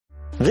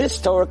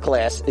This Torah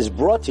class is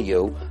brought to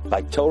you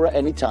by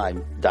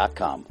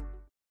TorahAnytime.com.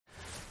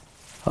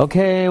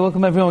 Okay,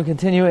 welcome everyone.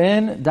 Continue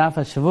in Daf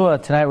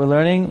HaShavua. Tonight we're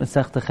learning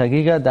Masechta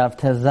Chagigah, Daf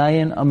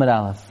Tezayin Amud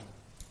Aleph.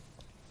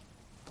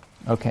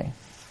 Okay.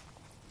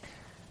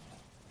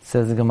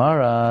 Says the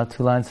Gemara,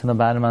 2 lines from the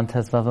bottom on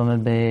Tesvav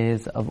Amud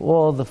Beis, of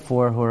all the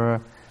 4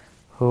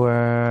 who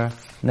were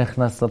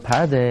Nichnas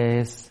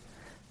Lepardes,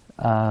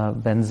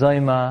 Ben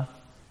Zoyma,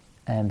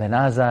 and Ben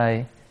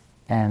Azai,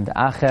 and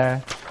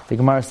Acher. The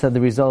Gemara said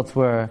the results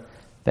were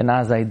Ben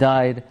Azai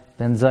died,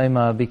 Ben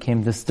Zoyma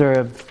became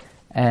disturbed,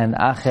 and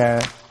Acher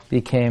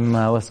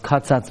was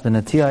Katzatz ben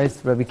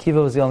Atiyais. Rabbi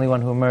Kiva was the only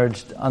one who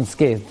emerged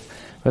unscathed.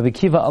 Rabbi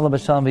Kiva, Allah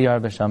B'Shalom v'Yar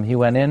B'Shalom. He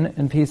went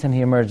in peace and he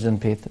emerged in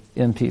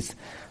peace.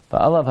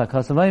 But Allah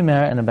v'Kasav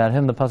Vaymer, and about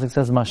him the pasuk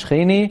says,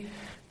 Mashcheni,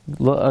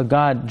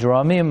 God,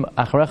 draw me,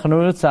 Achrecha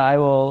Nurutza, I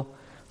will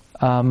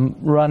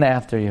run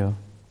after you.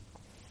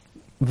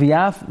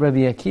 V'yaf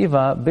Rabbi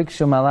Akiva,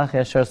 Bikshu Malach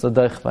Yasher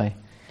Sadoichvai.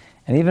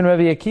 And even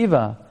Rabbi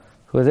Akiva,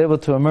 who was able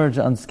to emerge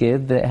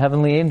unscathed, the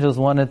heavenly angels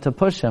wanted to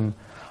push him.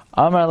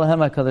 Amar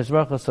Lahem HaKadosh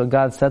Baruch Hu, so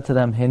God said to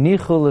them,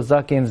 Henichu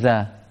l'zaken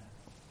zeh.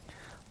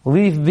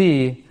 Leave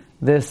be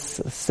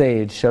this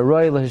sage,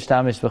 Sharoi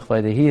l'hishtamish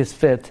b'chvayde. He is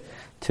fit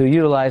to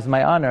utilize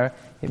my honor.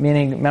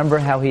 Meaning, remember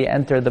how he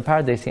entered the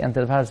paradise? He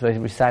entered the paradise by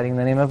reciting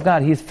the name of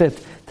God. He's fit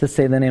to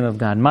say the name of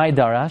God. My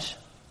darash.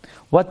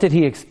 What did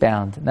he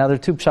expound? Now there are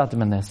 2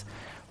 pshatim in this.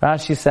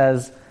 Rashi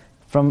says,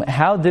 from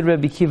how did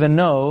Rabbi Kiva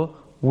know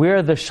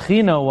where the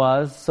Shechina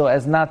was so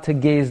as not to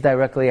gaze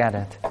directly at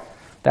it?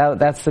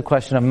 That's the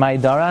question of my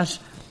darash.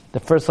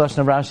 The first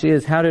question of Rashi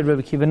is, how did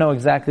Rabbi Kiva know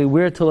exactly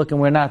where to look and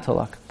where not to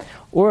look?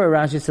 Or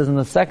Rashi says in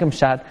the second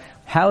shot,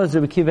 how is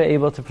Rabbi Kiva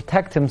able to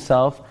protect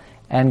himself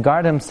and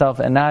guard himself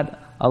and not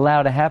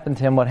allow to happen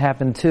to him what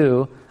happened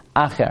to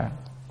Acher?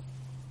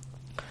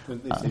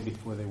 Didn't they say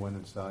before they went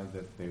inside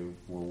that they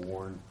were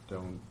warned,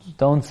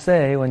 don't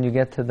say when you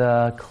get to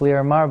the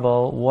clear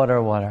marble, water.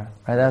 Right?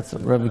 That's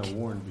Rabbi Kiva.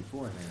 Warned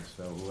beforehand,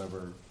 so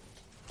whoever...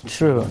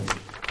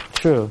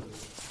 True.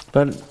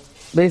 But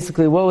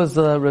basically, what was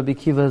Rabbi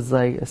Kiva's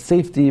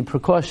safety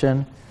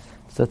precaution,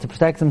 so to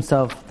protect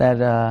himself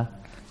that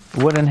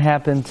wouldn't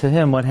happen to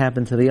him what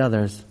happened to the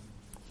others?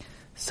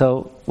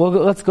 So we'll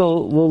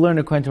learn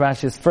according to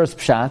Rashi's first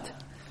pshat,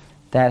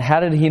 that how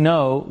did he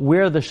know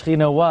where the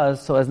Shechina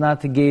was so as not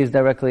to gaze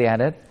directly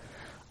at it?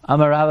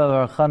 Amar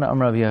Rabba Barachana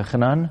Amar Rabbi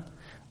Yochanan,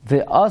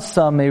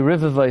 Ve'asa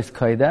me'rivavos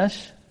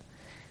kodesh.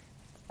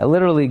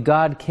 Literally,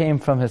 God came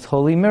from His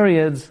holy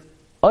myriads.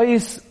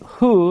 Ois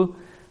hu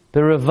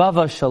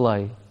berevava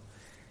shalai.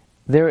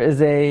 There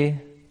is a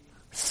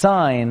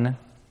sign,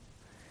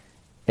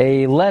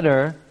 a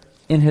letter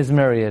in His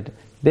myriad.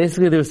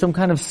 Basically, there was some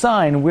kind of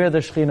sign where the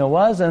Shechina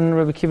was, and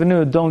Rabbi Kiva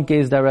knew, don't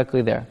gaze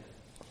directly there.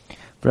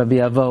 Rabbi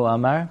Avo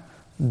Amar,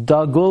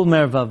 Dagul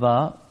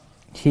Mervava,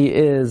 he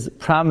is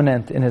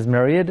prominent in his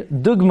myriad.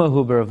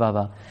 Dugmahu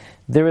Bervava.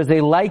 There is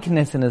a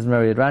likeness in his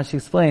myriad. Rashi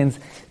explains,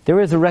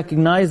 there is a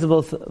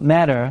recognizable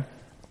matter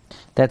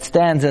that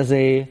stands as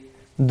a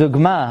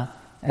dugma,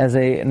 as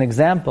an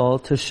example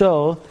to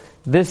show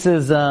this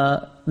is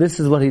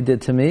what he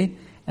did to me,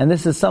 and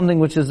this is something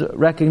which is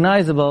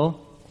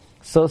recognizable.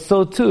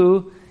 So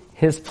too,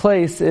 his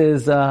place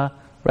is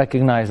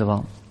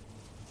recognizable.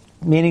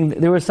 Meaning,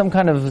 there was some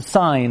kind of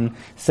sign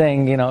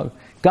saying,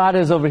 God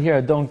is over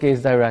here, don't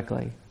gaze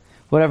directly.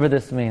 Whatever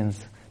this means.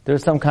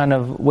 There's some kind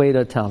of way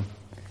to tell.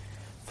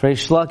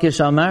 Reish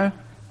Lakish Amar,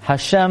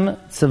 Hashem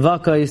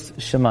Tzavakos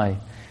Shemai.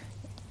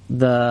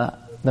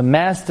 The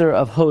master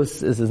of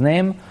hosts is his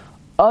name.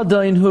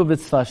 Adain Hu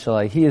B'tzvah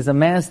Shalai. He is a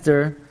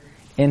master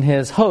in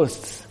his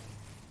hosts.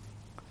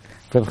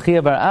 Rav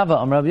Chia bar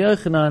Abba, Rabbi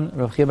Yochanan,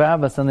 Rav Chia bar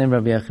Abba, son named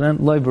Rabbi Yochanan,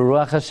 Loi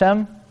Baruch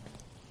Hashem,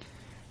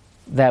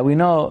 that we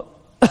know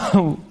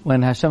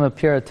when Hashem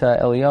appeared to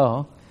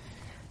Eliyahu,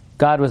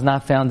 God was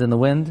not found in the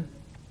wind.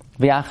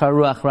 V'yachar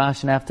ruach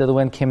rash, and after the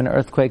wind came an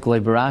earthquake.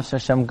 Loi barash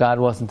Hashem, God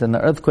wasn't in the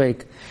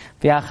earthquake.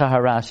 V'yachar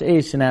harash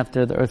eish, and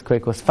after the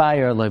earthquake was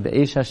fire. Loi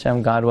be'esh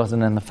Hashem, God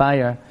wasn't in the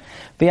fire.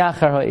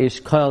 V'yachar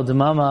ha'eish koil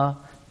demama,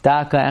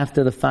 daka,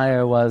 after the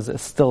fire was a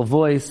still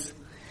voice.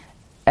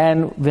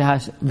 And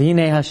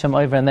v'hinei Hashem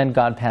over, and then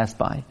God passed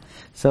by.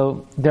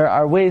 So there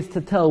are ways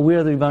to tell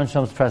where the Rebbeinu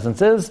Shem's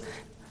presence is,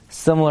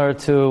 similar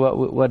to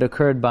what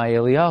occurred by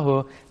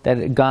Eliyahu,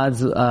 that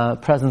God's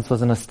presence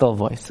was in a still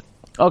voice.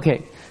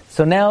 Okay,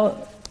 so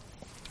now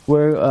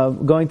we're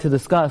going to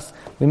discuss,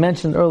 we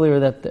mentioned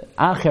earlier that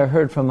Acher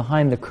heard from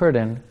behind the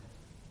curtain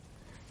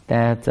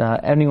that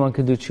anyone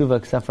could do tshuva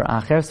except for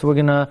Acher. So we're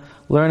going to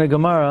learn a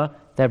Gemara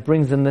that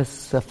brings in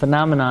this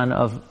phenomenon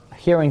of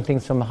hearing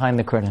things from behind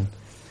the curtain.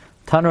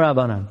 Tana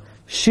Rabbanan,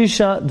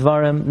 Shisha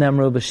Dvarim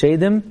Nemru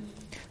B'Shedim.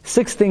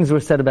 6 things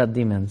were said about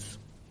demons.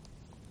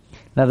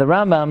 Now the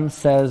Rambam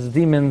says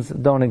demons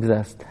don't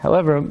exist.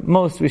 However,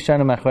 most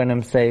Rishonim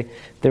Achronim say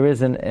there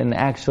is an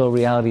actual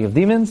reality of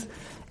demons,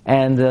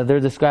 and they're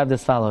described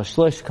as follows: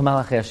 Shlosh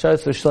Kamalach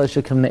Yashos,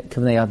 Shlosh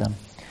K'mnei Adam.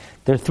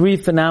 There are 3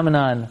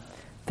 phenomenon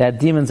that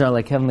demons are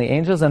like heavenly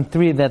angels, and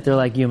 3, that they're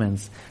like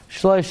humans.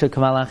 Shloisha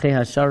kamalachei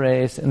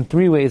hashares, in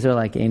 3 ways they're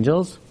like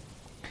angels.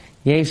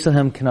 Yesh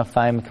lahem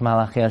knafayim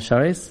kamalachei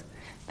hashares,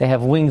 they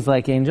have wings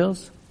like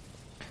angels.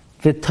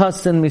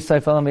 V'tasin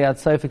misayf alam v'yad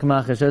sayf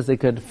kamalachei hashares, they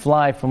could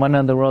fly from one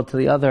end of the world to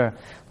the other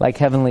like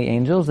heavenly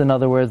angels. In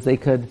other words, they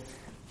could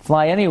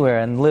fly anywhere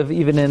and live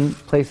even in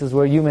places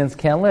where humans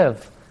can't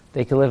live.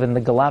 They could live in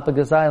the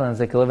Galapagos Islands,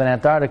 they could live in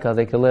Antarctica,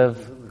 they could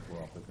live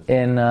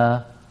in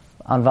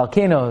on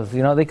volcanoes,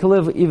 they could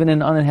live even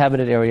in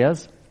uninhabited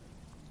areas.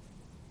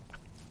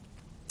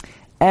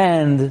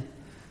 And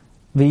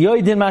they know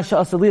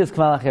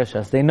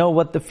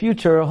what the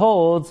future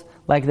holds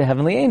like the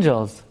heavenly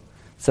angels.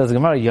 Says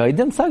Gemara,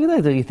 Yoidim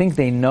Chagigah, do you think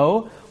they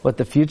know what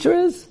the future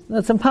is?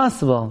 That's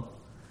impossible.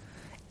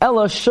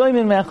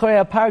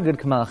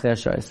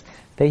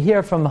 They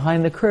hear from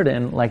behind the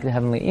curtain like the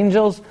heavenly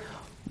angels.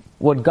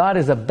 What God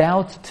is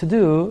about to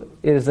do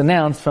is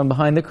announced from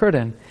behind the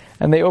curtain.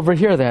 And they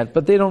overhear that,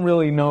 but they don't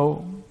really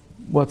know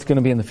what's going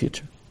to be in the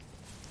future.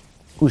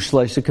 And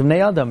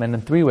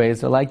in 3 ways,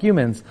 they're like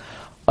humans.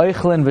 They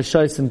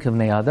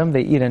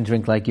eat and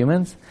drink like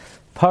humans.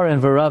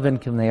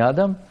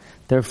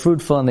 They're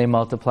fruitful and they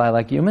multiply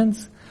like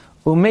humans.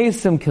 And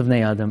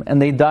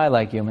they die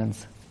like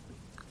humans.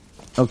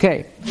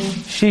 Okay.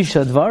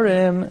 Shisha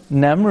dvarim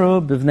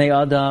nemru b'vnei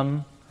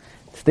adam.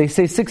 They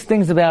say 6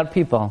 things about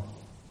people.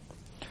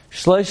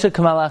 Shloisha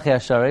kamalachei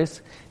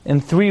hashares. In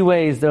 3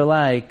 ways, they're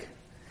like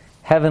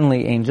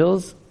heavenly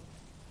angels.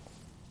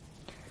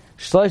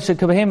 Shloisha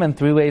kabehim, in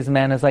 3 ways,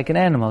 man is like an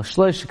animal.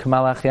 Shloisha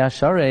kamalachei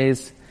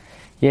hashares.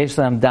 Yesh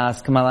lam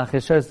das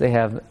kamalachei hashares. They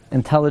have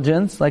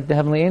intelligence like the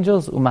heavenly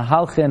angels.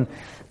 Umahalchin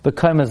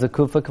b'kayma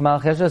zakufa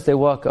kamalachei hashares. They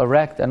walk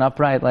erect and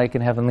upright like a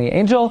heavenly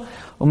angel.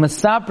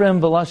 Umasaprim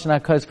b'lashon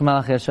hakos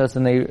kamalachei hashares.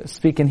 And they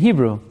speak in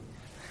Hebrew,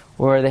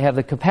 or they have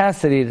the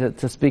capacity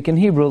to speak in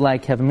Hebrew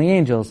like heavenly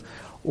angels.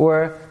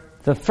 Or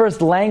the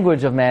first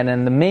language of man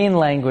and the main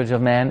language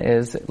of man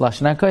is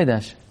Lashon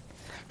HaKodesh.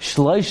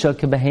 Shloisha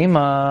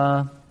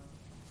kebehema.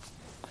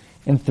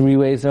 In 3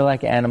 ways they're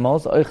like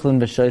animals. Oichlin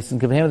b'shoysin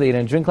kebehema. They eat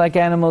and drink like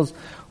animals.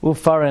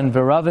 Ufarin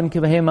v'ravin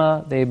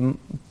kebehema. They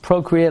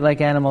procreate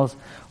like animals.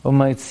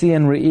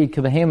 Umaitzian re'i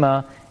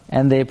kebehema.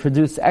 And they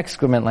produce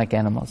excrement like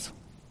animals.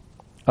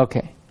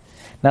 Okay.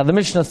 Now the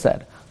Mishnah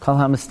said, Kol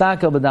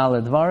hamistakel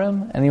b'daled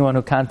dvarim. Anyone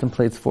who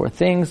contemplates 4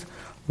 things.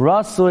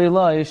 Rasui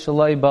loy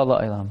shaloi ba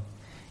la'olam.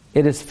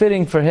 It is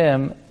fitting for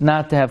him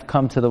not to have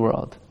come to the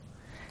world.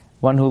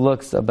 One who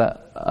looks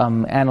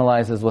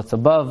analyzes what's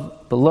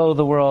above, below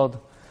the world,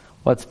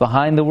 what's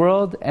behind the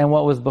world, and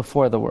what was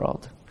before the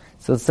world.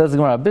 So it says in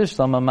Gemara,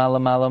 Bishlama mala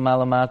mala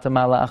mala mata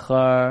mala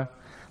achar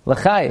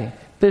l'chai.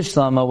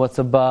 Bishlama, what's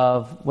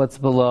above, what's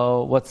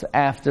below, what's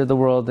after the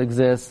world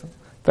exists.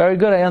 Very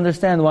good, I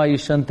understand why you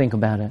shouldn't think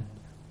about it.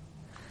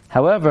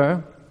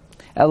 However,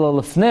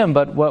 Elo lefnim,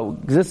 but what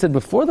existed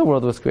before the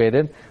world was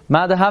created,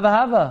 mada hava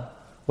hava.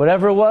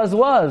 Whatever it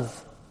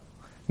was.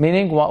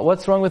 Meaning,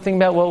 what's wrong with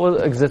thinking about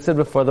what existed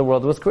before the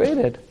world was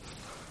created?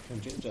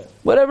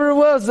 Whatever it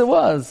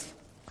was.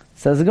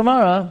 Says the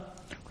Gemara,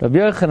 Rabbi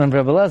Yochanan and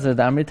Rabbi Elazar,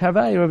 the Amri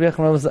Tarvai, Rabbi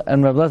Yochanan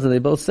and Rabbi Elazar, they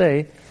both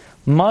say,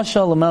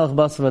 Mashal l'melech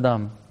basav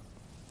adam.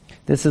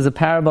 This is a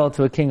parable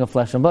to a king of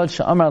flesh and blood,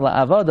 Sha'amar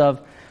la'avadav,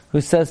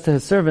 who says to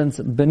his servants,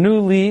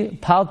 Benu li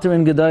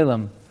palterin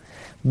gedolim.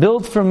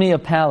 Build for me a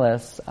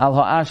palace, al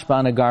ha'ashba,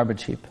 on a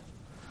garbage heap.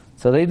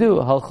 So they do,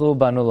 halchu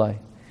banulai.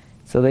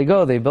 So they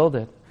go, they build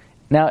it.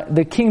 Now,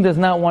 the king does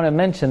not want to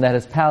mention that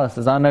his palace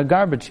is on a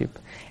garbage heap.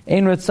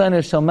 Ein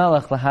ritzonu shel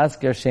melech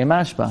lahasker shem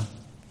ashba.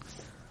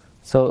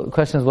 So the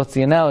question is, what's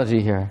the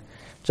analogy here?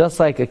 Just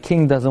like a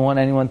king doesn't want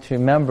anyone to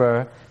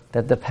remember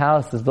that the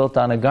palace is built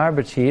on a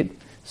garbage heap,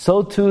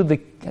 so too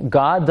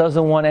God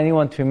doesn't want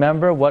anyone to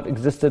remember what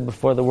existed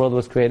before the world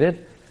was created.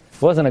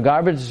 It wasn't a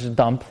garbage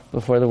dump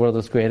before the world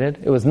was created.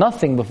 It was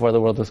nothing before the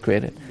world was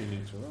created.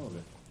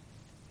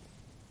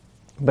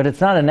 But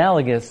it's not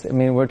analogous. I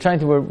mean, we're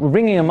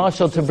bringing a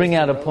mashal to bring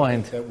out a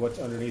point. That what's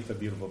underneath the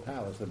beautiful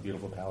palace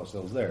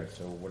still is there.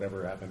 So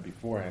whatever happened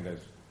beforehand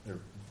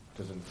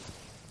doesn't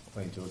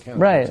play into account.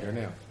 Right. It's here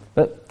now.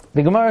 But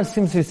the Gemara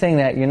seems to be saying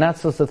that you're not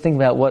supposed to think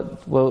about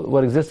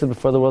what existed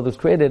before the world was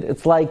created.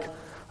 It's like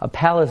a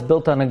palace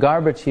built on a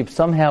garbage heap.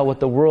 Somehow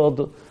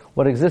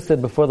what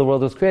existed before the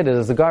world was created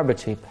is a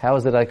garbage heap. How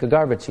is it like a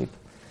garbage heap?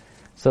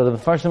 So the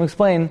Mefarshim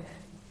explain,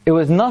 it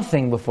was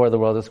nothing before the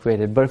world was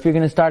created. But if you're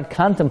going to start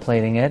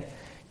contemplating it,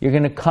 you're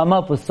going to come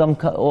up with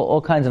all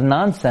kinds of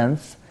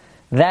nonsense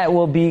that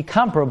will be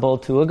comparable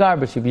to a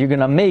garbage heap. You're going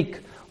to make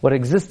what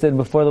existed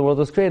before the world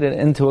was created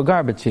into a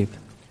garbage heap.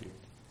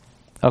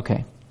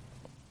 Okay.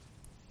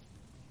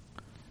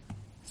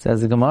 Says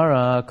the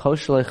Gemara,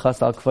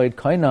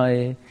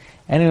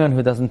 anyone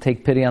who doesn't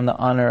take pity on the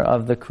honor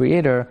of the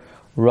Creator,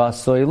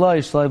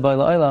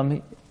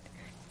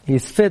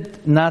 he's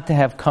fit not to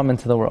have come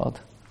into the world.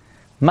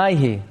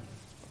 Maihi.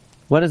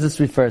 What does this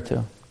refer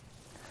to?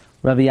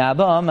 Rabbi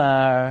Abba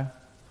Amar.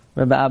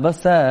 Rabbi Abba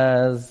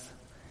says,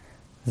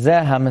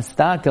 Zeh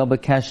hamistakel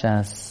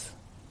b'keshes.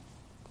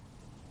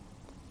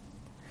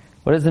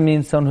 What does it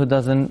mean, someone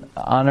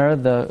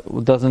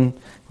who doesn't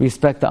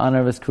respect the honor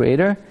of his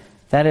creator?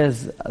 That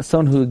is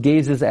someone who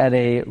gazes at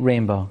a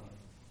rainbow.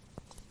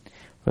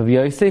 Rabbi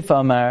Yosef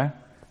Amar,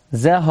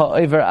 Zeh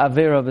ha'over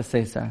avera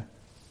b'seisar.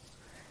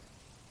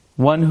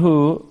 One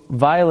who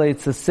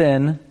violates a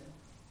sin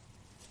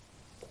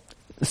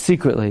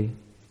secretly.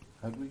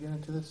 How did we get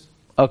into this?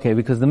 Okay,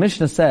 because the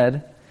Mishnah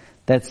said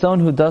that someone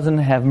who doesn't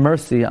have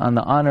mercy on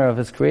the honor of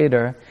his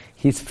creator,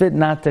 he's fit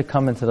not to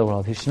come into the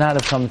world. He should not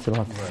have come into the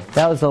world. Right.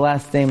 That was the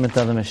last statement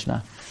of the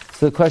Mishnah.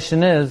 So the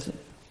question is,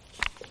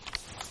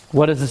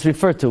 what does this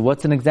refer to?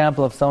 What's an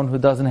example of someone who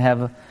doesn't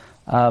have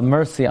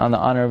mercy on the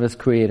honor of his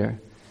creator?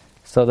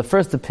 So the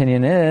first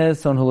opinion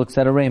is someone who looks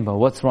at a rainbow.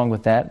 What's wrong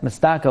with that?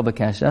 Mistakel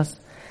b'keshas.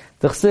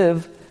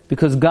 T'chsiv,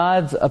 because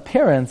God's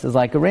appearance is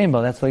like a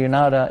rainbow. That's why you're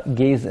not to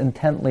gaze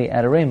intently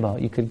at a rainbow.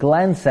 You could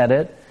glance at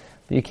it,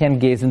 but you can't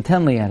gaze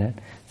intently at it.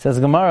 It says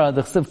Gemara,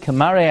 t'chsiv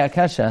k'marei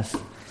akeshas,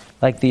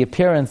 like the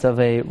appearance of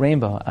a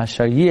rainbow.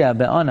 Asher yiyah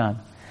be'onan,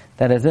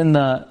 that is in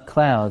the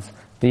clouds.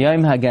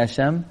 V'yom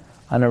hageshem,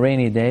 on a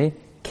rainy day.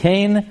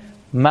 Kain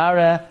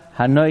mara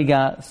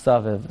hanoiga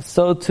saviv.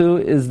 So too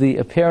is the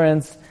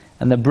appearance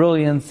and the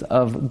brilliance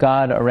of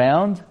God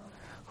around.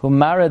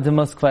 Humara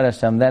demus kvar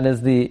Hashem. That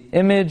is the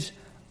image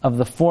of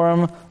the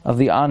form of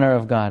the honor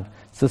of God.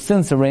 So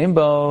since a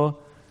rainbow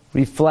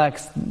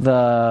reflects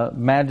the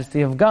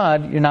majesty of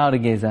God, you're now to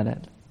gaze at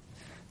it.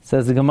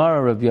 Says the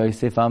Gemara, Rabbi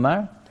Yosef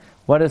Amar.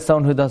 What is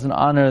someone who doesn't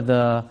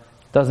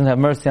have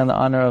mercy on the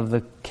honor of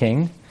the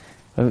king?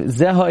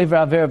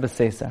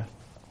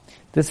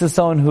 This is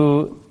someone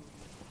who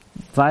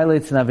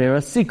violates an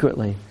avera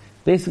secretly.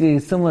 Basically,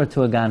 similar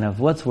to a ganav.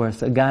 What's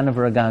worse, a ganav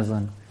or a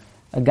gazlan?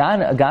 A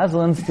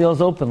gazlan steals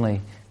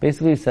openly.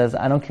 Basically, he says,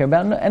 I don't care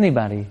about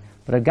anybody.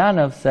 But a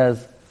ganav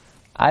says,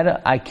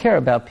 I care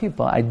about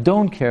people. I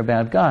don't care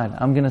about God.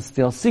 I'm going to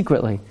steal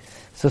secretly.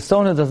 So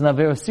someone who does an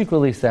avera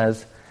secretly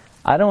says,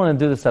 I don't want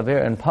to do this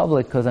avera in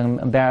public because I'm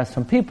embarrassed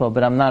from people,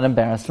 but I'm not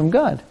embarrassed from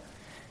God.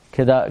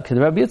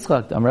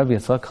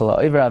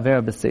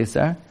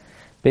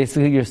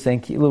 Basically, you're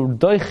saying,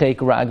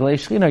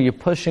 you're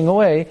pushing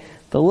away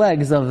the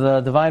legs of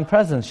the divine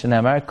presence.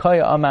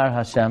 Koya Amar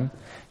Hashem,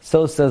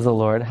 so says the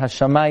Lord,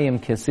 Hashamayim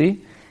Kisi,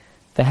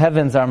 the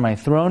heavens are my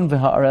throne,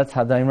 v'ha'aretz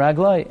hadayim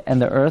ragloi,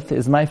 and the earth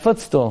is my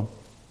footstool.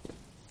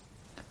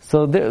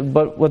 So,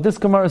 but what this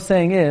Gemara is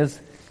saying is,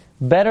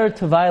 better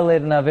to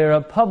violate an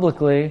avera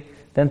publicly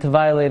than to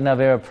violate an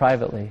avera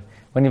privately.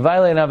 When you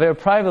violate an avera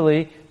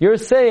privately, you're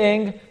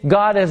saying,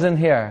 God isn't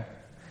here.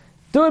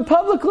 Do it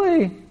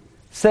publicly.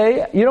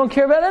 Say, you don't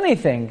care about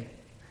anything.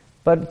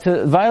 But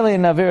to violate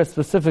an avera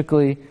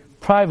specifically,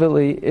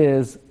 privately,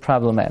 is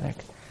problematic.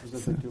 What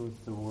does that do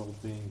with the world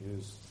being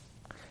his?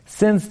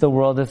 Since the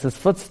world is his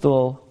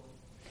footstool,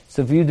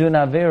 so if you do an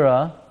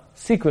avera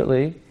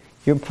secretly,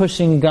 you're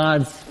pushing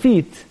God's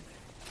feet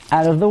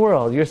out of the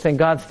world. You're saying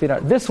God's feet are...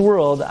 This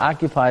world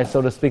occupies,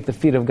 so to speak, the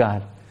feet of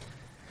God.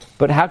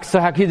 But how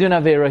can you do an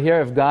avera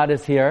here if God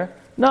is here?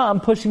 No, I'm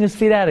pushing his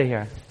feet out of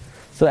here.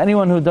 So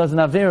anyone who does an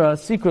avera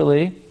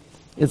secretly,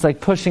 it's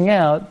like pushing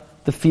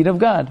out the feet of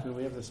God. Did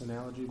we have this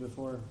analogy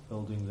before?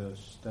 Building the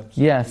steps?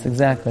 Yes,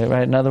 exactly,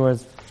 right. In other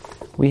words,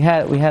 we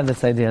had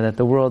this idea that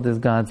the world is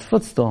God's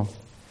footstool.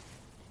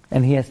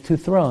 And he has two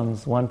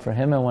thrones, one for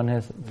him and one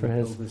for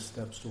his... Build his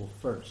step stool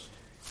first.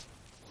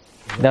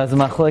 That was a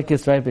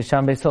machlokes, right?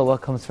 B'sham Beisol,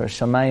 what comes first,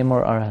 Shamayim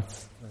or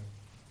Aretz? Right.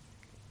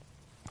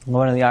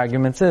 One of the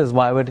arguments is,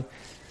 why would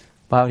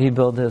he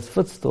build his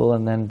footstool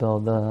and then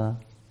build the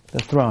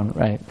throne?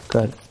 Right,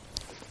 good.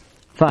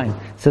 Fine.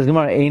 Says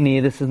Gemara,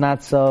 Eini, this is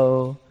not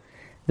so.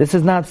 This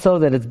is not so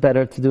that it's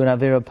better to do an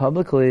avera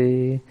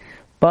publicly.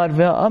 But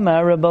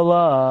ve'amar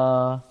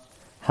Rabbalah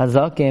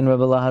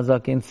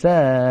Hazakin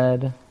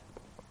said,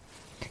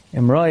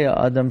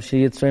 Imroya Adam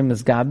sheyitzrim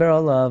misgaber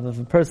alav. If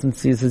a person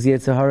sees his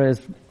Yetzer Hara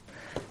is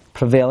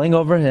prevailing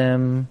over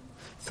him,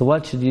 so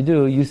what should you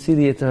do? You see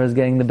the Yetzer Hara is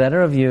getting the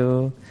better of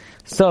you.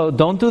 So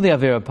don't do the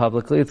avera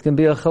publicly. It's going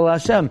to be a chal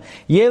Hashem.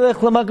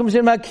 Yelech l'makom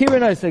shen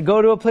makirin. I say,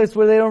 go to a place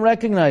where they don't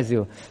recognize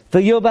you.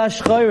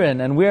 V'yilbash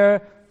chayrin, and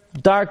wear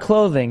dark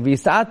clothing.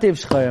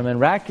 V'yisativ shchayrim, and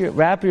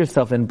wrap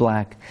yourself in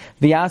black.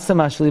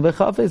 V'yasam ashli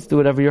b'chafetz, do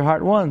whatever your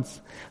heart wants.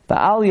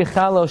 V'al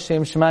yichalo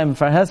shem shemayim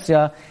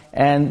v'farhesya,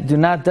 and do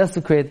not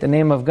desecrate the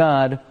name of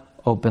God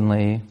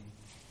openly.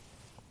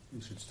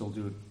 You should still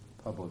do it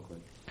publicly.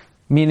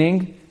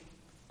 Meaning,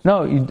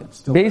 no, you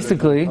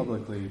basically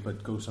publicly,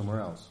 but go somewhere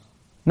else.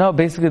 No,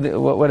 basically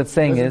what it's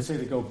saying is... It doesn't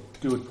say to go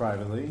do it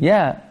privately.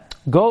 Yeah.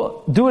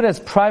 Go do it as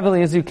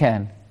privately as you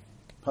can.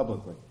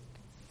 Publicly.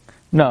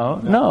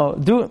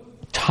 No.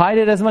 Hide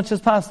it as much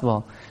as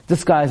possible.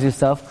 Disguise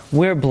yourself.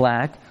 Wear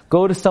black.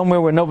 Go to somewhere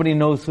where nobody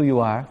knows who you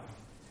are.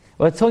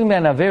 Well, it's talking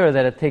about an avera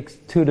that it takes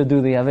two to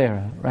do the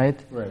avera, right?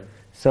 Right.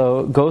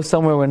 So go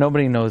somewhere where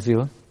nobody knows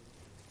you.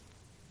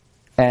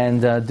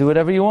 And do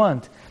whatever you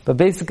want. But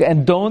basically,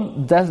 and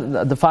don't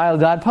defile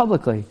God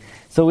publicly.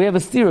 So we have a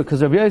steer,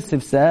 because Rabbi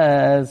Yosef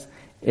says,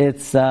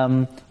 it's,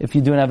 if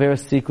you do an avera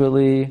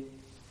secretly,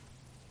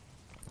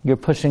 you're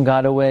pushing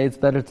God away, it's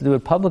better to do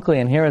it publicly.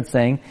 And here it's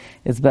saying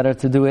it's better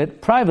to do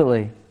it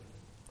privately.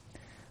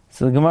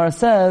 So the Gemara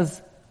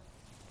says,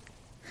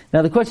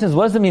 now the question is,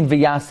 what does it mean,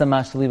 v'yasa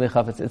mashali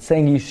b'chafetz? It's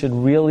saying you should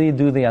really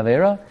do the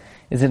Avera?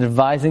 Is it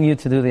advising you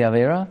to do the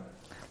Avera?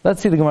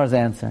 Let's see the Gemara's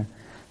answer.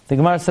 The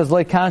Gemara says,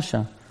 Loi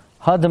kasha,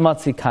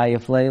 hadamatzi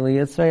kayif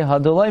liyitzrei,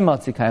 hadoloi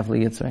matzi kayif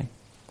liyitzrei.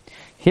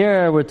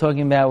 Here we're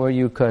talking about where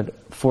you could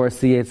force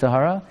the Yetzer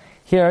Hara.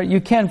 Here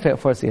you can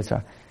force the Yetzer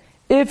Hara.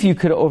 If you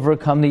could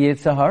overcome the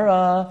Yetzer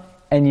Hara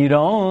and you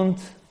don't,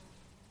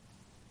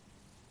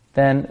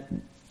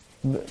 then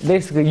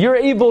basically you're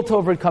able to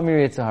overcome your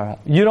Yetzer Hara.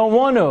 You don't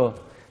want to,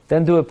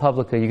 then do it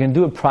publicly. You can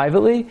do it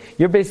privately.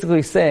 You're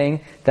basically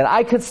saying that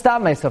I could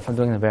stop myself from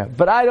doing the Avera,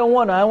 but I don't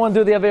want to. I want to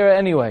do the Avera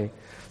anyway.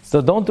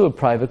 So don't do it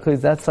privately.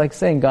 That's like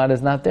saying God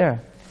is not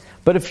there.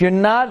 But if you're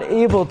not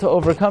able to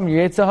overcome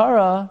your Yetzer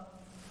Hara,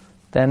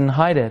 then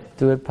hide it.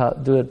 Do it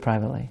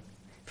privately.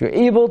 If you're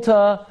able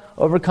to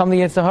overcome the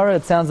Yetzer Hara,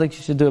 it sounds like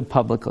you should do it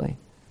publicly.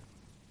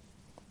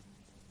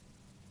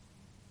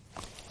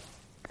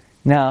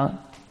 Now,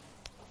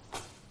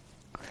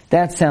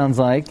 that sounds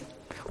like,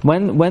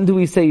 when do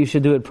we say you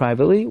should do it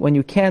privately? When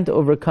you can't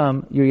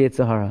overcome your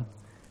Yetzer Hara.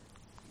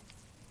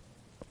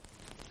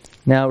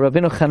 Now,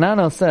 Rabbeinu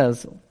Chananel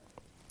says,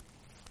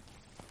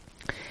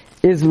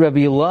 is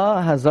Rabbi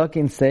Allah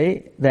Hazakin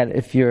say that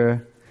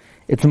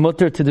it's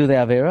mutter to do the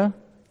Avera?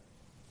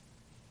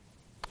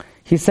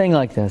 He's saying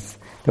like this,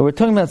 that we're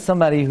talking about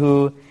somebody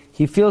who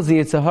he feels the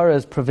Yetzer Hara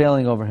is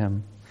prevailing over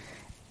him.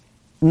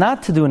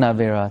 Not to do an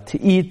Avera, to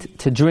eat,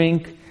 to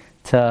drink,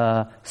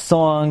 to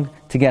song,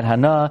 to get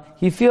hana.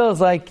 He feels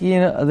like, the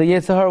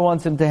Yetzer Hara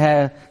wants him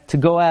to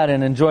go out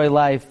and enjoy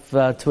life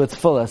to its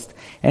fullest.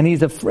 And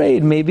he's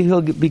afraid maybe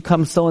he'll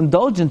become so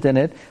indulgent in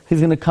it, he's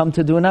going to come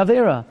to do an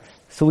Avera.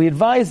 So we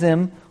advise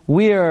him,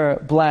 wear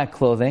black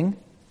clothing.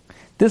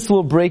 This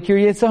will break your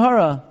Yetzer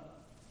Hara.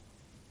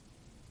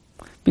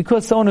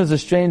 Because someone who's a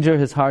stranger,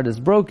 his heart is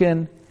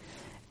broken.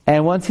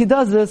 And once he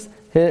does this,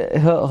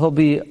 he'll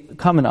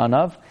become an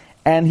anav.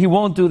 And he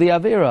won't do the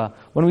Avera.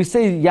 When we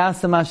say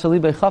Yasa Mashali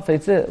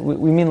Bechafetz,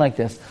 we mean like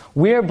this.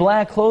 Wear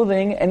black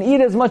clothing and eat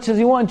as much as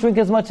you want, drink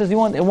as much as you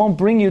want. It won't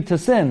bring you to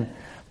sin.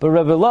 But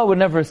Rebbe Allah would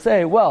never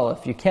say, well,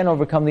 if you can't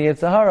overcome the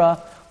Yetzer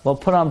Hara, well,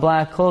 put on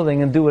black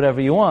clothing and do whatever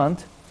you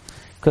want.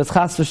 Because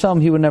Chas v'Shalom,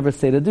 he would never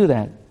say to do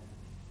that.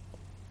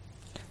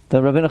 The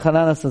Rabbeinu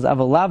Chananel says,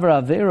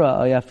 Avalavra Avera,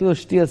 Ayafilu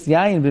Shtias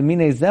Yayin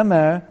B'minei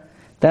Zemer,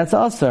 that's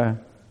Asar.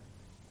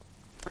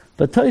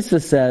 But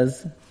Tosfos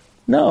says,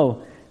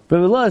 no,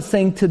 Rebbe Allah is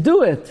saying to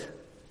do it.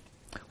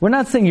 We're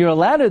not saying you're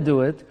allowed to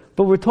do it,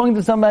 but we're talking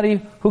to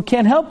somebody who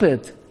can't help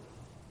it.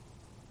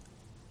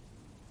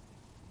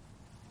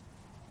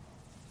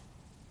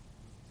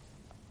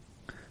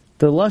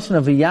 The Lashon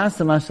of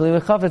V'yasa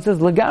Mashali V'chafetz says,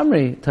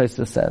 Lagamri,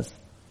 Tosfos says.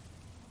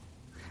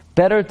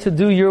 Better to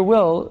do your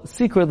will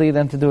secretly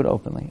than to do it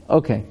openly.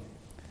 Okay.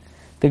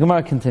 The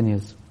Gemara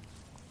continues.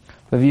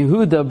 Rav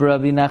Yehuda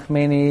b'Rabbi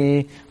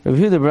Nachmani, Rav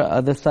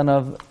Yehuda the son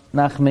of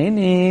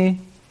Nachmani,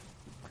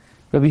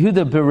 Rav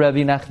Yehuda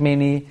b'Rabbi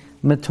Nachmani,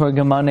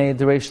 Metorgamane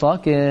d'Reish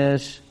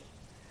Lakish,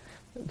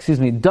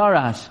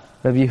 Darash,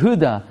 Rav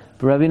Yehuda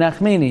b'Rabbi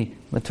Nachmani,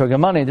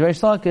 Metorgamane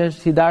d'Reish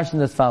Lakish, he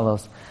darshaned as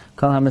follows.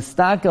 Kol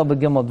hamistakel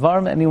b'gimel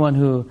dvarim, anyone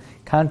who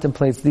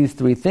contemplates these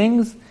three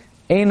things,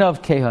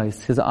 Einav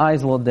kehais, his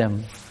eyes will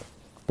dim.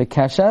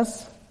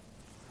 Bekeshas,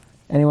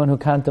 anyone who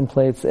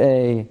contemplates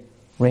a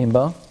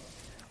rainbow.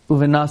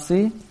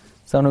 Uvenasi,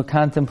 someone who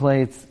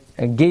contemplates,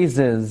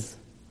 gazes,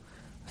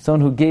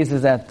 someone who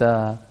gazes at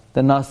the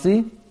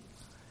nasi.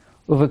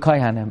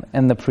 Uvekayhanim,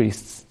 and the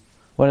priests.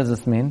 What does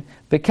this mean?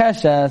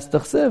 Bekeshas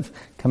t'chsiv,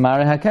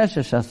 kamare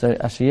hakeshesh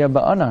asher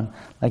ba'anan,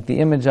 like the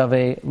image of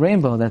a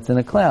rainbow that's in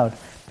a cloud.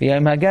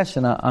 B'yayim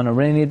hageshana, on a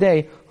rainy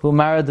day, hu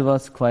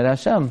maradavos kvayt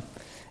Hashem,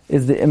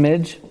 is the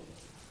image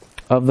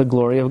of the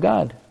glory of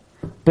God.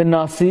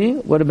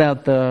 Benasi, what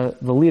about the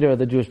leader of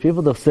the Jewish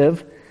people, the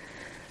Siv?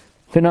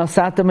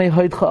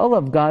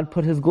 God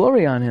put His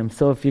glory on him.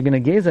 So if you're going to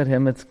gaze at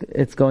him,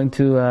 it's going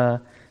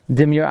to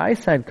dim your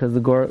eyesight because the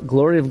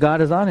glory of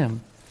God is on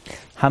him.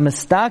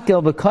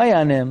 Hamistakel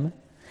b'koyanim,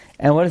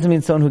 and what does it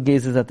mean? Someone who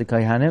gazes at the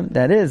koyanim?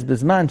 That is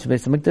bisman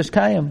shebeis hamikdash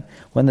kayim,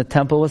 when the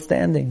temple was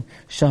standing.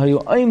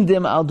 Shahayu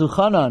oimdim al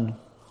duchanan,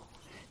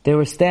 they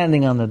were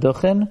standing on the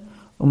duchen.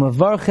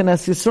 Umavarchin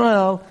es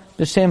Yisrael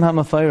b'shem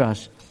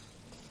hamafayrash.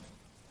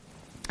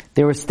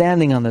 They were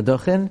standing on the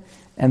duchen,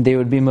 and they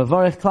would be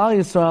mavarich klal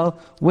Yisrael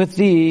with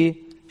the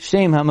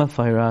shem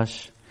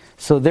hamafayrash.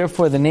 So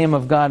therefore, the name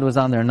of God was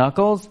on their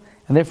knuckles,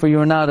 and therefore you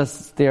were not to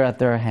stare at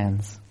their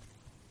hands.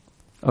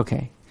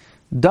 Okay.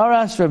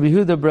 Darash Rabbi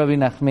Yehuda b'Rabbi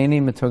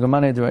Nachmani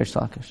Metorgamane d'Reish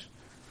Lakish.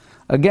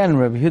 Again,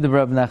 Rabbi Yehuda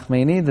b'Rabbi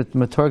Nachmani, the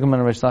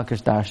Metorgamane d'Reish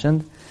Lakish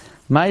darshaned.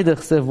 Ma'idach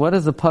Siv, what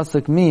does the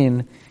pasuk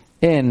mean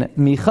in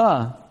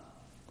Micha?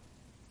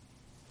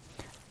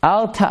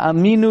 Al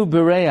ta'aminu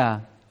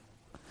b'reya.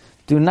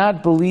 Do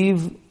not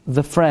believe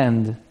the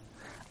friend.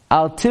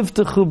 Al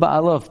tivtechu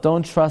ba'alof.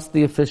 Don't trust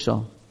the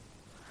official.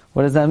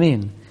 What does that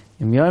mean?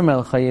 Im yomer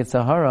l'cha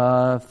yetzer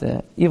hara, if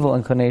the evil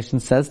inclination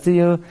says to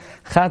you,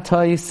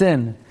 Chatoi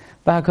sin,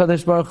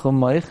 b'hakadosh baruch hu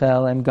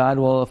moichel, and God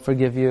will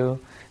forgive you.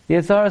 The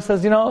yetzer hara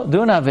says, do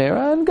an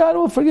avera, and God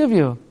will forgive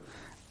you.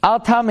 Al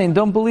tamein,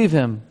 don't believe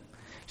him.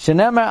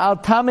 Shenemar al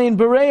tamein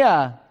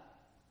bereya.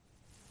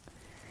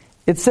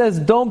 It says,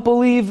 don't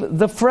believe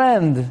the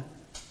friend.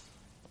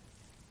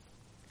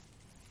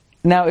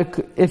 Now,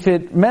 if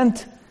it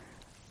meant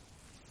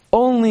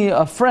only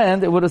a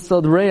friend, it would have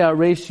spelled Reya,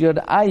 Reish, Yod,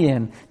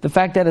 Ayin. The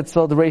fact that it's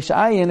spelled Reish,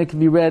 Ayin, it can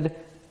be read,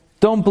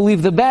 don't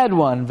believe the bad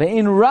one.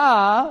 Ve'in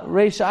Ra,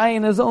 Reish,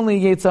 Ayin is only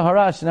Yetzer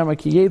Hara. Shenamar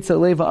ki Yetzer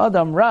Leva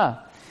Adam Ra.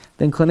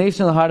 The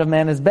inclination of the heart of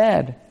man is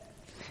bad.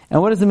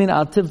 And what does it mean?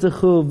 Al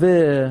tivtechu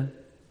ve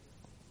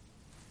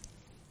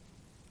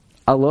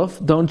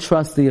aluf. Don't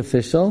trust the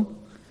official.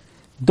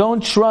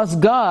 Don't trust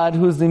God,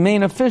 who's the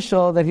main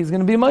official, that he's going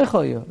to be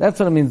meichel you. That's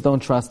what it means,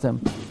 don't trust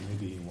him.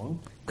 Maybe he won't.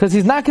 Because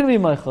he's not going to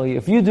be meichel you.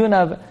 If you do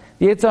the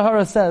Yetzer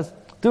Hara says,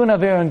 do an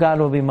avera and God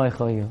will be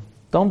meichel you.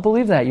 Don't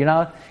believe that.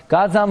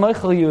 God's not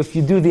meichel you if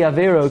you do the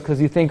avera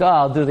because you think,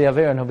 I'll do the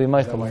avera and he'll be meichel.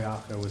 Is that why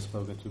Acher was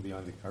spoken to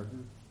beyond the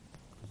curtain?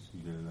 Because he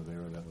did an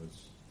avera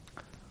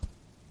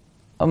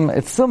that was...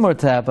 It's similar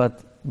to that,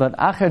 but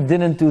Acher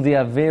didn't do the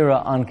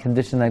avera on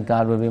condition that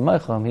God would be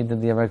meichel him. He did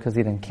the avera because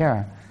he didn't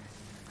care.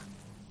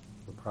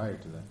 Prior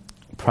to that.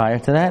 Prior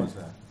to that? What was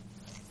that?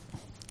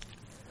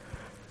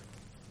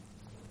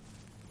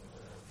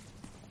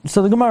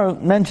 So the Gemara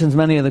mentions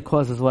many of the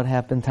causes what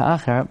happened to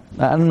Acher.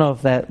 I don't know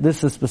if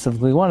this is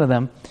specifically one of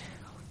them.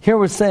 Here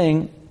we're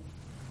saying,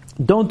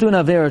 don't do an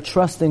avera,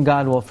 trust in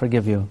God will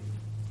forgive you.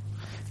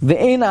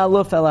 Ve'ein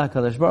aluf el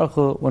HaKadosh Baruch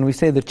Hu, when we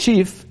say the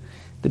chief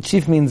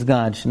means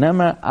God.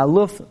 Shenemar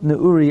aluf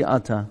ne'uri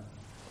ata.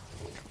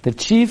 The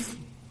chief,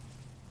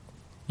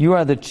 you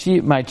are the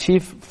chief, my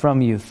chief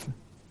from youth.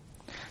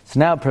 So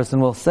now a person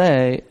will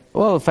say,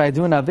 well, if I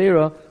do an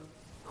avera,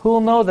 who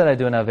will know that I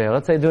do an avera?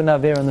 Let's say I do an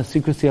avera in the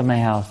secrecy of my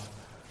house.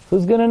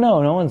 Who's going to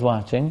know? No one's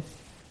watching.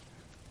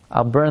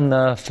 I'll burn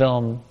the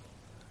film,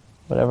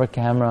 whatever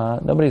camera,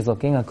 nobody's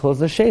looking. I'll close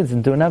the shades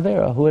and do an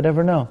avera. Who would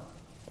ever know?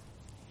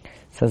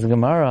 Says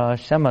Gemara,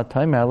 Shema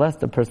Taimer, lest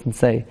the person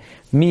say,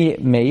 Me,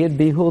 may it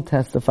be who will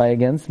testify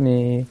against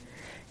me.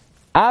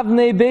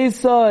 Avnei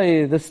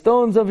Beisai, the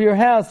stones of your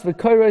house,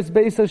 V'koiros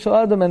Beisai Shel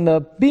Adam, and the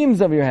beams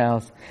of your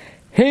house.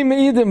 Hey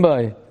Me'idim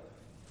Bai,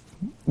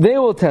 they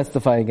will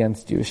testify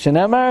against you.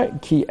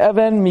 Shenemar ki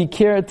even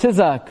mikir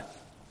tizak.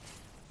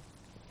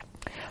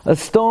 A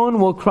stone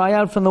will cry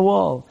out from the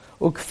wall.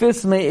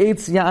 Ukfis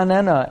me'etz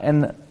ya'anena,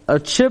 and a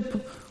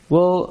chip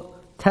will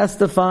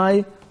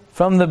testify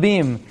from the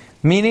beam.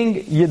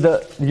 Meaning,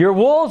 your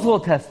walls will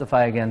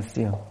testify against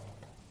you.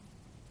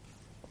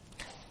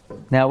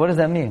 Now, what does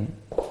that mean?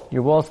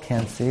 Your walls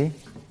can't see.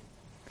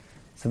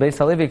 So Beis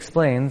Halevi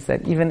explains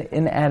that even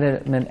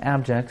inanimate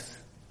objects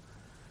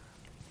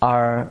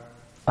are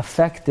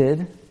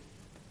affected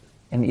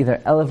and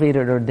either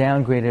elevated or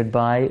downgraded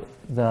by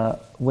the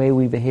way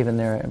we behave in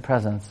their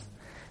presence.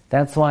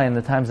 That's why in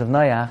the times of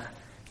Noach,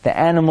 the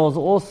animals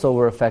also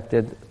were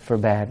affected for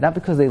bad. Not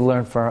because they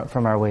learned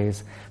from our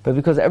ways, but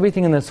because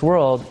everything in this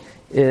world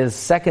is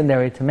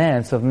secondary to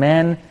man. So if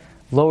man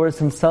lowers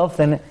himself,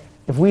 then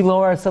if we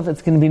lower ourselves,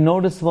 it's going to be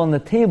noticeable on the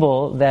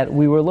table that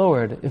we were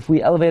lowered. If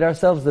we elevate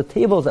ourselves, the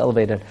table is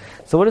elevated.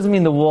 So what does it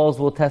mean the walls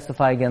will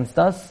testify against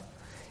us?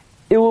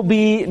 It will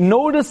be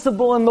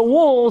noticeable in the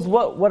walls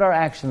what our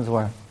actions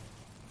were.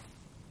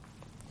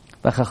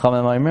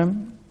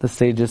 The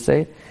sages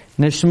say,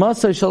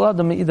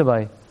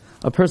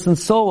 a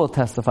person's soul will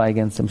testify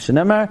against him.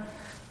 Shenemar,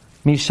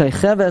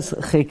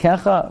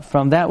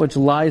 from that which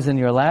lies in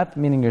your lap,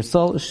 meaning your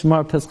soul,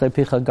 shmar pischei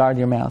picha, guard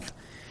your mouth.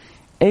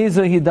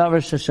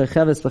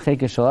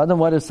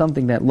 What is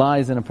something that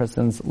lies in a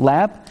person's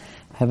lap?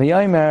 We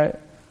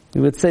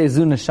would say,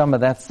 zu neshama,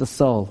 that's the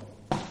soul.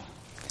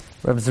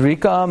 Rav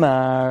Zrika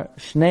Amar,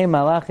 Shnei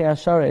Malachi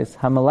Ashares,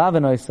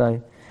 Hamalaven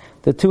Oisai,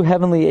 the two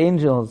heavenly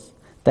angels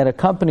that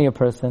accompany a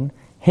person,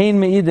 Hein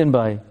Me'idin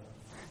Bai,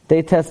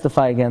 they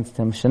testify against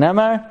him.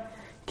 Shenemar,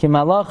 Ki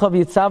Malachav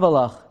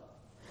Yitzavalach,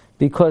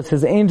 because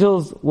his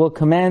angels will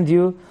command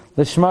you,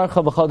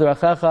 L'shmarcha b'chol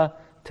derachecha,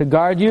 to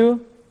guard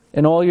you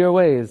in all your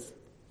ways.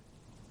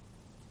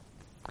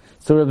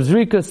 So Rav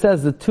Zrika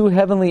says the two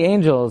heavenly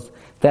angels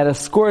that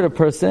escort a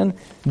person,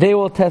 they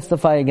will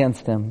testify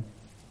against him.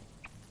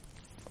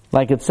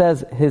 Like it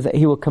says,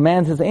 he will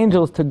command his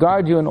angels to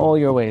guard you in all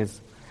your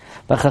ways.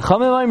 It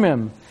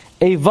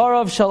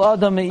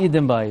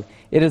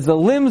is the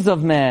limbs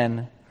of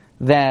man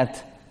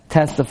that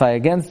testify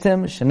against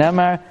him.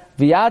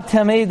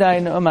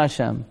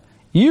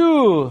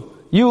 You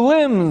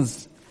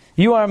limbs,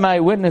 you are my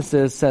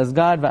witnesses, says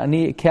God,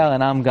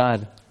 and I'm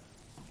God.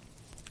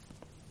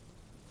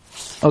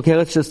 Okay,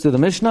 let's just do the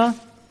Mishnah,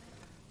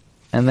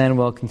 and then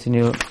we'll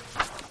continue,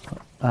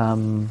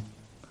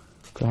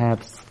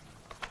 perhaps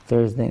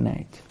Thursday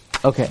night.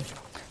 Okay.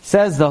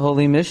 Says the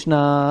Holy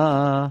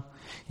Mishnah,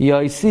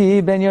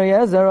 Yosi ben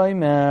Yoyezer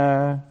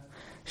oimer,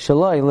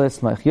 Shaloi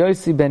lismach.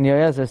 Yosi ben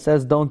Yoyezer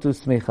says, don't do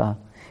smicha.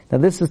 Now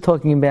this is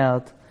talking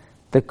about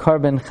the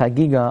carbon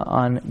Chagigah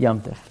on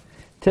Yom Tov.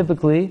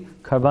 Typically,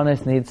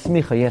 karbanos need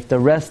smicha. You have to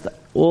rest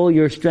all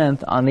your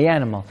strength on the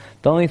animal.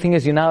 The only thing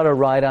is you're not allowed to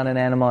ride on an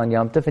animal on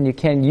Yom Tov, and you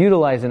can't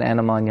utilize an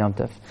animal on Yom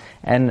Tov.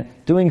 And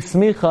doing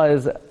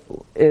smicha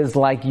is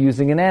like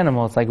using an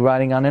animal. It's like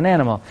riding on an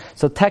animal.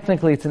 So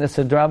technically it's an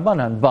Issa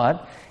D'Rabbanan.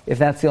 But if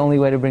that's the only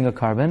way to bring a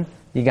carbon,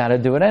 you got to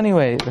do it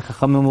anyway. The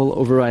Chachamim will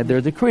override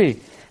their decree.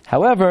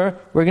 However,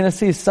 we're going to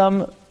see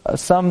some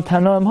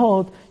Tanoim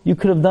hold you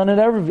could have done it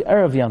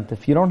Erev Yom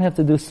Tov. You don't have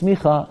to do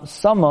smicha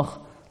samach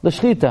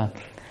l'shchita.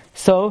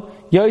 So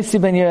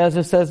Yosef ben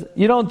Yezer says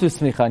you don't do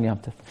smicha on Yom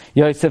Tov.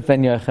 Yosef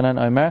ben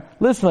Yochanan Omer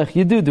lismach,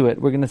 you do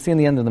it. We're going to see in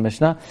the end of the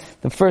Mishnah.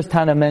 The first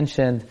Tana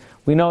mentioned,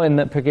 we know in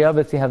the Pirkei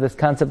Avos you have this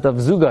concept of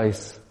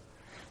zugais.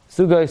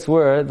 Zugais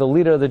were the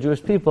leader of the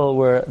Jewish people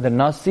were the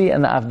Nasi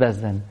and the Av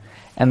Bezdin.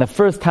 And the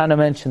first Tana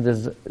mentioned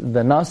is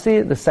the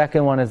Nasi, the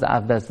second one is the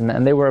Av Bezdin,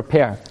 and they were a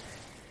pair.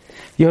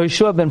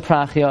 Yehoshua ben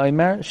Prachia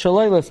Omer,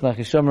 Shaloi Lismach.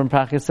 Yehoshua ben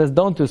Prachia says,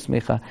 don't do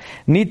smicha.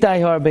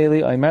 Nitai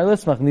Harbeli Omer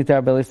Lismach.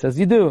 Nitai Harbeli says,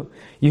 you do.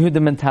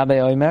 Yehuda ben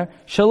Tabe Omer,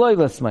 Shaloi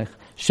Lismach.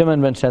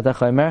 Shimon ben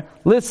Shetach Omer,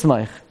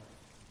 Lismach.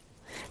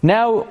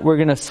 Now we're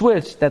going to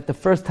switch that the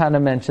first Tana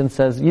mentioned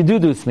says, you do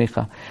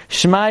smicha.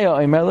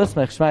 Shmaya Omer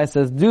Lismach. Shmaya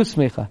says, do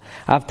smicha.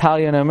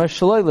 Avtalion Omer,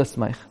 Shaloi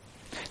Lismach.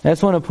 I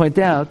just want to point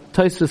out,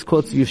 Tosfos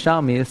quotes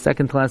Yushalmi, a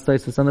second to last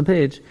Tosfos on the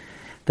page,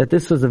 that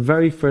this was the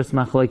very first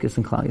machlokes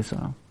in Klal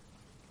Yisrael.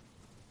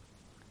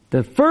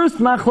 The first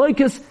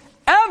machlokes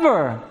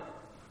ever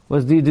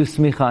was, do you do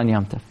smicha on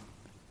Yom Tov?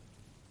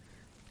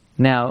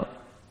 Now,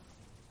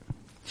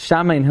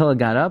 Shammai and Hillel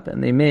got up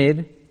and they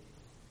made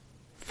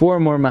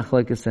 4 more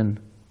machlokes in.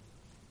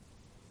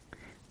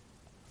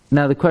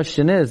 Now the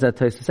question is, that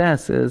Tosfos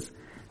asks is,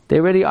 they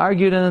already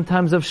argued in the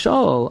times of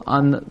Shaul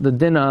on the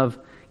din of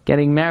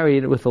getting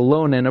married with a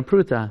loan and a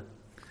pruta.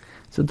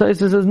 So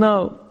Tosfos says,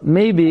 no,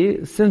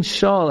 maybe since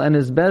Shaul and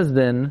his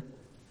Bezdin,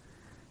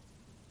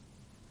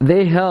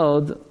 they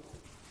held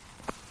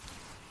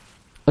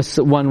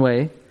one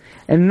way,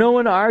 and no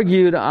one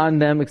argued on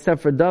them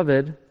except for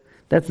David,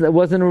 that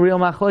wasn't a real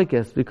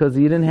machlokes, because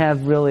you didn't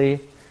have really,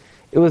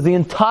 it was the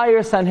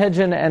entire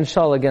Sanhedrin and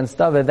Shaul against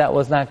David, that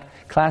was not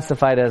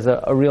classified as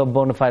a real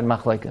bona fide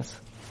machlokes.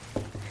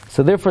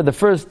 So therefore the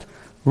first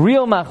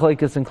real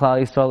machlokes in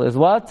Klal Yisrael is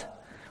what?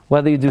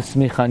 Whether you do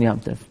smicha on Yom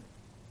Tov.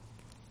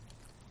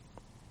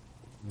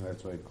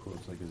 That's why it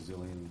quotes like a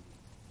zillion.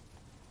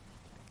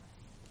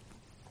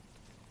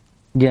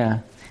 Yeah.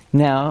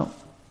 Now,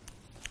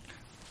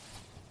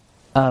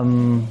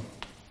 Hillel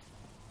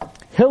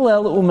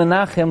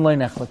u'Menachem lo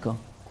nechlako.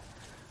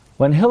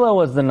 When Hillel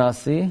was the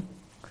Nasi,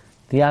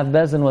 the Av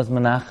Bezdin was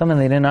Menachem, and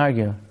they didn't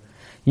argue.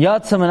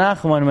 Yatsa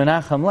Menachem, when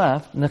Menachem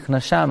left,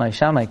 Nichna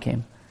Shammai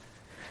came.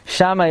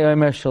 Shammai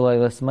omer shaloi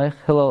lismach,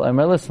 Hillel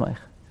omer lismach.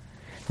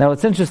 Now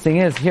what's interesting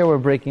is, here we're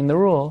breaking the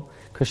rule,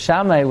 because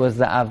Shammai was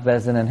the Av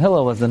Bezdin and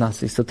Hillel was the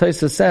Nasi. So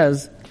Tosfos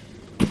says,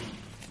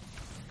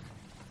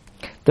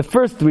 the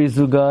first 3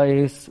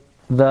 zugais,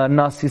 the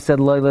Nasi said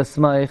loy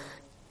lismach,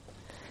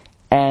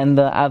 and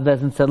the Av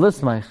Bezdin said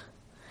lismach.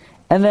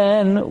 And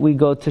then we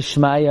go to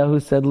Shmaya, who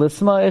said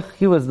lismach,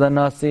 he was the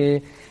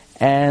Nasi,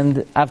 and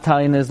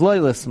Avtalion is loy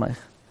lismach.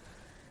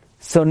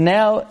 So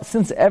now,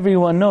 since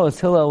everyone knows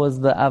Hillel was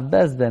the Av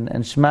Bezdin,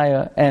 and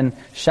Shmaya and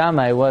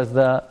Shammai was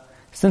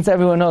since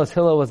everyone knows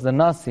Hillel was the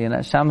Nasi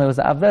and Shammai was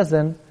the Av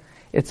Bezdin,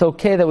 it's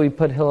okay that we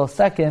put Hillel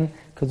second,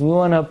 because we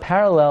want to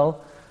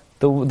parallel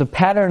the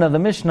pattern of the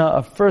Mishnah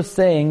of first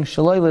saying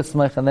Shaloi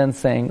Lismach and then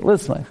saying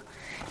Lismach.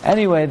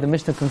 Anyway, the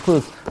Mishnah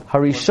concludes,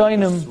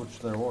 Harishonim. Switch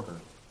their order.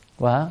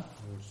 What?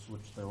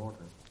 Switch their order.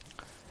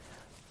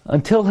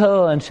 Until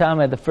Hillel and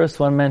Shammai, the first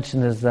one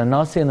mentioned is the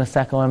Nasi and the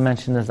second one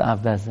mentioned is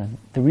Av Bezdin.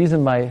 The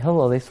reason by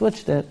Hillel they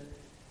switched it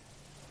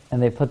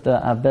and they put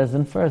the Av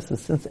Bezdin first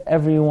is since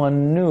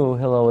everyone knew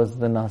Hillel was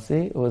the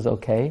Nasi, it was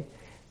okay.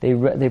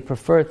 They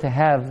prefer to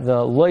have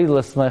the Loi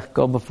Lismach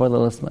go before the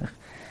Lismach. It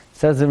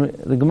says in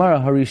the Gemara,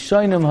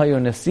 Harishonim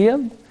hayu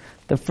Nasiyim.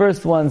 The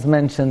first ones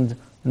mentioned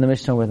in the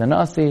Mishnah were the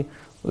Nasi,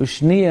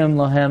 Ushniyim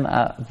lohem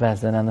Av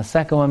Bezdin, and the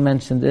second one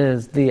mentioned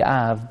is the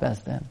Av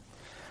Bezdin.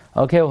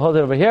 Okay, we'll hold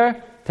it over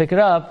here. Pick it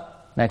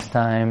up next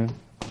time.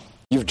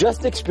 You've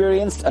just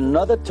experienced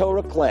another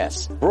Torah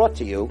class brought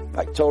to you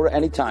by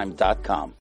TorahAnytime.com.